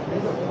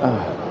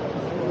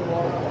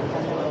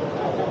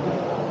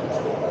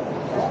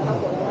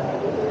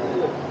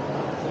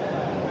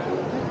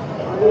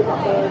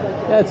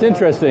 Yeah, it's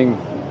interesting.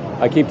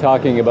 I keep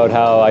talking about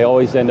how I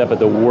always end up at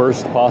the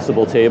worst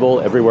possible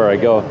table everywhere I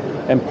go.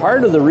 And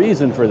part of the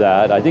reason for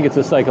that, I think it's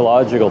a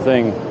psychological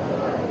thing.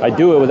 I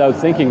do it without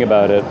thinking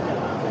about it.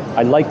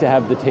 I like to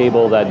have the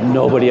table that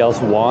nobody else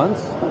wants,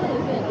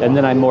 and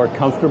then I'm more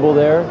comfortable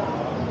there.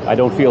 I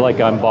don't feel like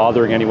I'm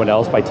bothering anyone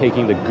else by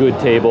taking the good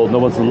table. No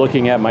one's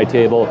looking at my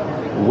table,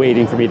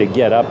 waiting for me to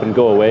get up and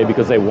go away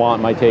because they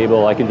want my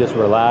table. I can just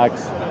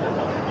relax.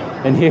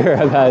 And here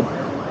I've had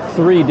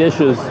 3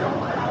 dishes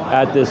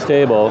at this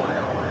table,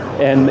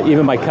 and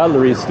even my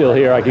cutlery is still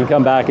here. I can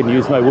come back and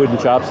use my wooden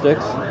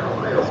chopsticks.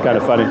 It's kind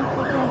of funny.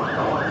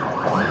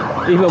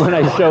 Even when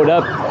I showed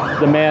up,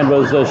 the man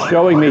was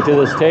showing me to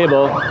this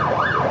table,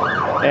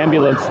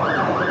 ambulance.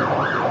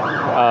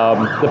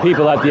 The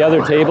people at the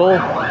other table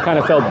kind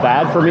of felt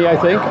bad for me, I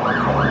think,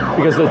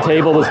 because the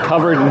table was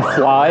covered in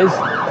flies,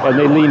 and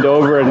they leaned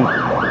over and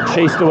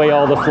chased away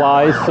all the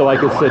flies so I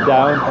could sit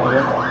down.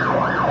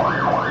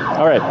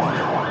 All right,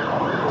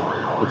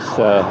 let's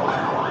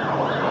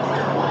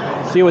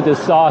see what this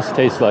sauce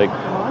tastes like.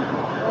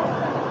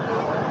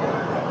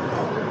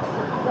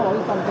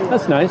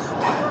 That's nice,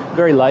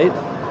 very light.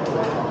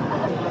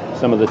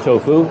 Some of the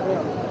tofu,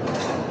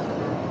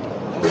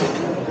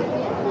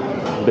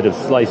 a bit of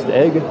sliced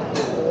egg.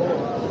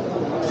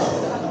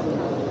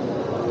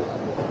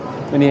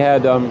 And he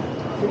had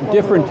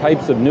different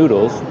types of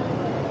noodles.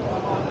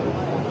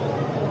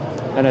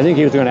 And I think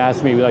he was going to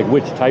ask me, like,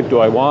 which type do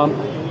I want?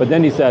 But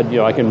then he said, you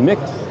know, I can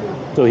mix.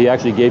 So he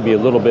actually gave me a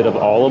little bit of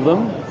all of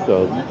them.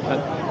 So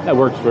that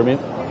works for me.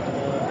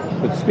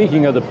 But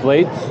speaking of the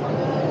plates,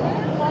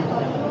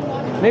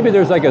 maybe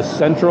there's like a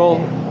central,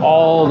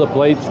 all the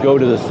plates go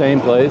to the same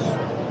place,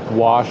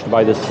 washed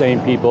by the same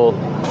people,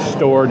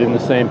 stored in the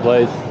same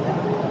place,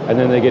 and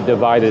then they get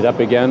divided up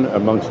again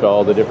amongst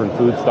all the different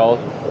food stalls.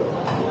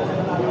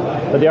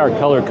 But they are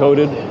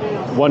color-coded.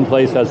 One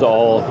place has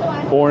all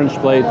orange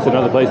plates,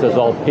 another place has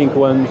all pink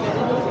ones,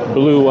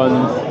 blue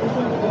ones.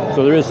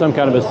 So there is some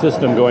kind of a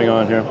system going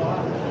on here.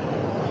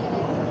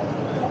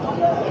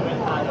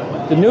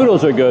 The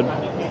noodles are good.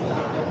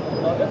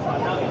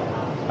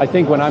 I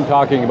think when I'm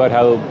talking about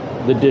how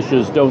the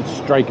dishes don't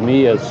strike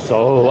me as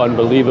so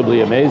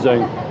unbelievably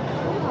amazing,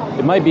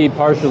 it might be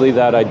partially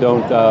that I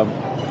don't...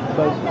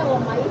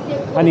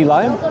 honey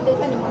lime?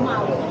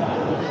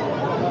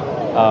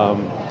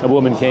 A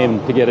woman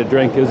came to get a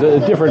drink. It was a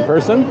different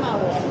person.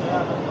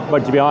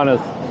 But to be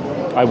honest,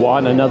 I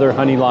want another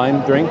honey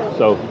lime drink,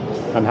 so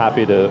I'm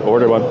happy to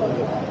order one.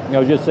 I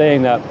was just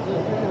saying that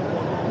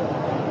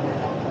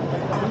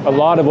a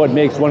lot of what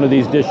makes one of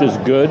these dishes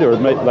good, or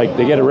like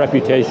they get a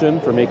reputation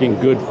for making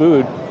good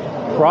food,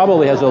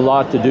 probably has a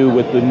lot to do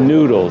with the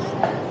noodles,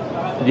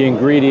 the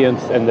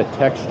ingredients and the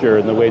texture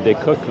and the way they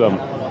cook them,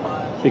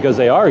 because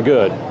they are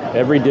good.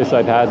 Every dish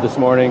I've had this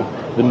morning,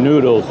 the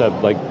noodles have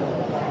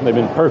they've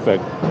been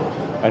perfect.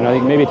 And I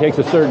think maybe it takes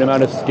a certain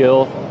amount of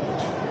skill,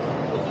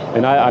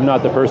 and I'm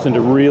not the person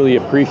to really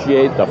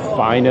appreciate the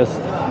finest,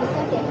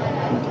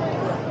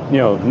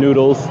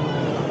 noodles.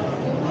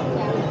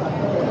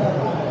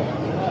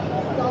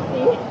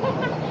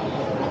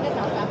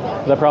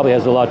 That probably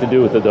has a lot to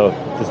do with it, though,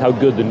 just how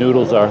good the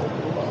noodles are.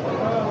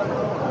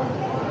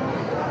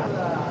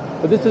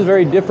 But this is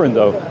very different,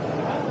 though.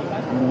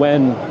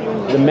 When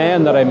the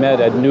man that I met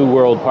at New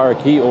World Park,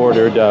 he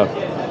ordered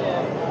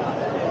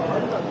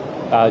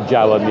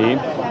Jawa meat.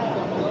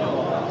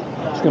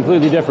 It's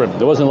completely different.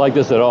 It wasn't like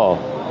this at all.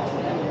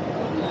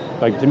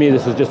 Like, to me,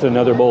 this is just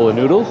another bowl of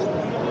noodles.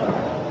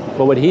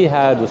 But what he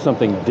had was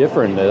something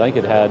different. I think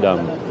it had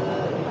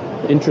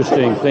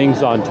interesting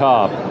things on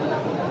top.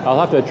 I'll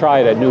have to try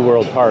it at New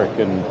World Park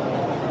and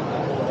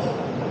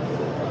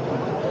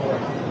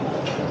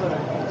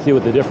see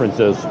what the difference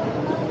is.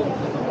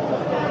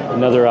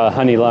 Another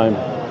honey lime.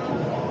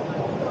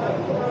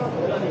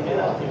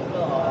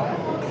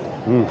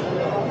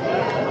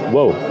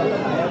 Whoa.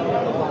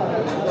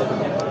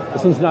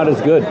 This one's not as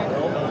good.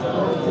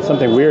 There's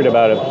something weird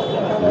about it.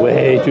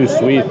 Way too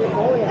sweet.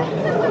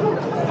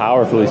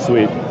 Powerfully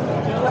sweet.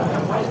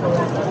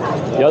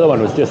 The other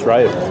one was just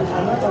right.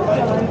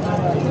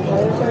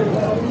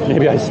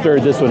 Maybe I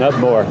stirred this one up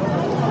more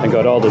and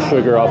got all the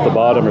sugar off the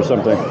bottom or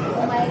something.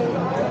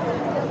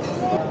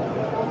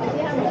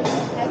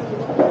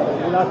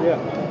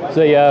 It's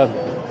a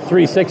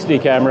 360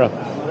 camera.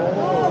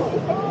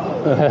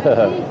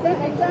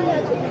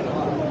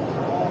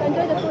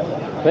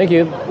 Thank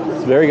you.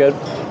 It's very good.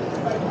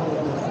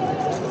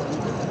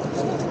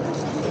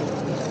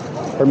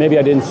 Or maybe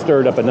I didn't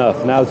stir it up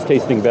enough. Now it's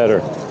tasting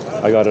better.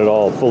 I got it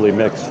all fully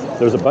mixed.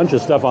 There's a bunch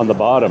of stuff on the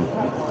bottom.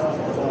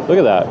 Look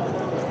at that.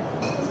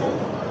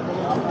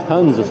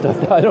 Tons of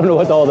stuff. I don't know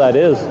what all that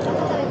is.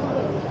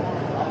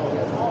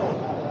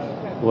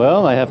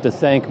 Well, I have to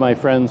thank my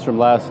friends from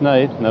last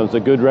night. That was a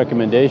good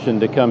recommendation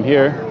to come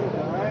here.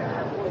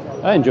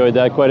 I enjoyed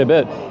that quite a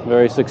bit.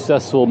 Very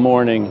successful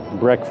morning.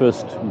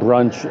 Breakfast,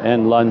 brunch,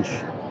 and lunch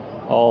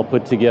all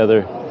put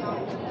together.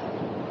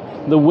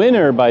 The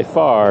winner by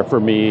far for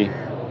me,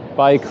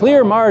 by a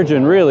clear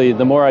margin really,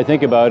 the more I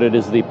think about it,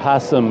 is the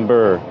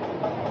Pasembur.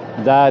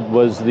 That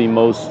was the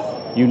most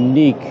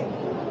unique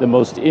the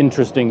most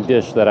interesting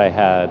dish that I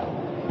had.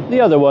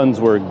 The other ones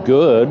were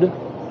good,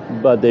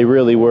 but they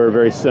really were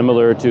very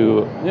similar to,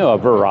 you know, a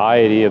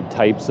variety of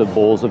types of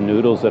bowls of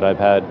noodles that I've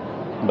had.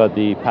 But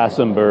the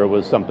Pasembur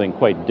was something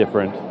quite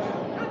different.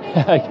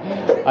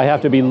 I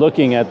have to be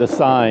looking at the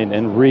sign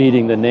and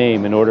reading the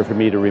name in order for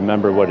me to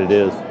remember what it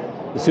is.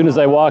 As soon as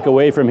I walk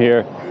away from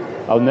here,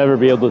 I'll never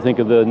be able to think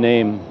of the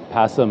name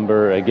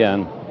Pasembur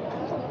again.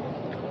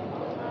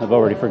 I've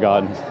already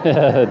forgotten.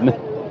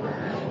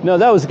 No,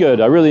 that was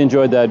good. I really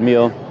enjoyed that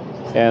meal.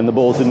 And the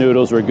bowls of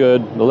noodles were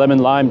good. The lemon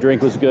lime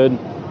drink was good.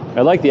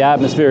 I like the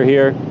atmosphere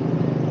here.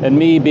 And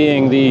me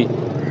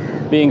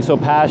being so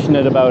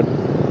passionate about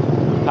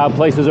how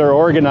places are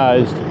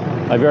organized,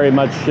 I very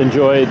much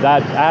enjoyed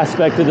that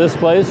aspect of this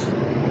place.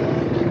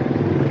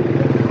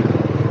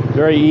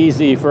 Very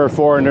easy for a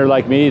foreigner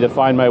like me to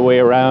find my way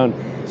around,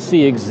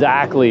 see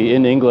exactly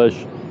in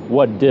English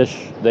what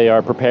dish they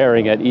are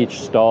preparing at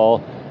each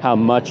stall, how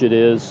much it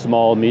is,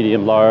 small,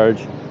 medium,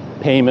 large.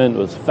 Payment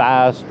was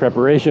fast,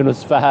 preparation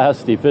was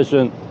fast,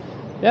 efficient.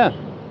 Yeah,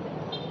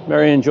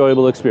 very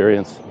enjoyable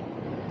experience.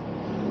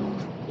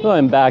 So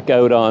I'm back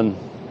out on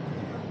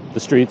the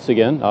streets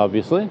again,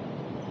 obviously.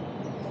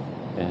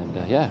 And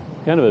yeah,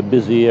 kind of a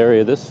busy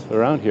area this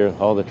around here,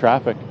 all the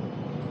traffic.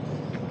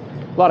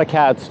 A lot of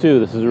cats too.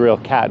 This is a real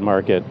cat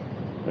market.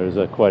 There's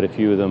quite a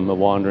few of them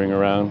wandering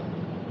around.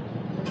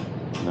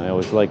 And I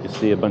always like to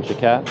see a bunch of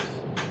cats.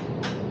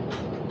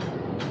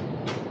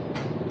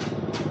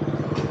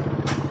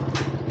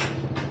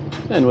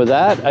 And with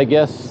that, I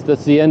guess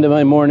that's the end of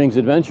my morning's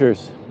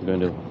adventures. I'm going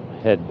to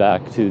head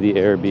back to the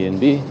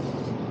Airbnb,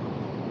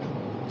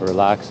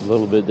 relax a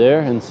little bit there,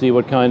 and see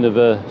what kind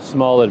of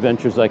small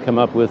adventures I come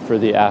up with for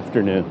the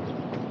afternoon.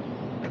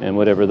 And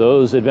whatever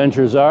those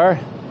adventures are,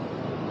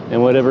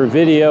 and whatever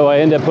video I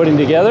end up putting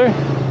together,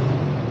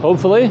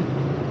 hopefully,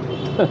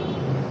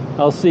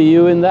 I'll see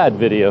you in that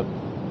video.